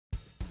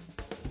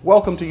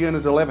Welcome to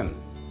Unit 11,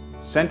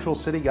 Central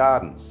City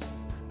Gardens.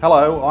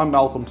 Hello, I'm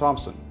Malcolm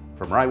Thomson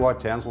from Ray White,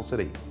 Townsville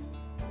City.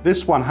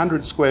 This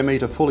 100 square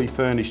metre fully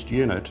furnished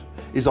unit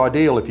is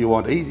ideal if you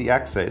want easy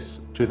access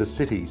to the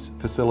city's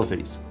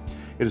facilities.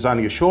 It is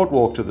only a short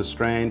walk to the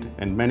Strand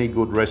and many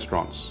good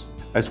restaurants.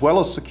 As well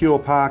as secure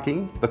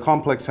parking, the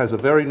complex has a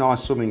very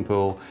nice swimming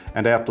pool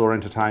and outdoor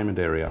entertainment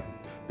area.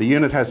 The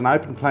unit has an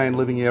open plan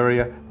living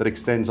area that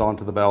extends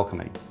onto the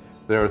balcony.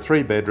 There are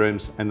 3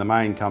 bedrooms and the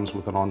main comes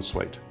with an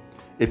ensuite.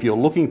 If you're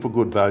looking for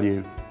good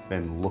value,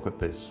 then look at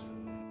this.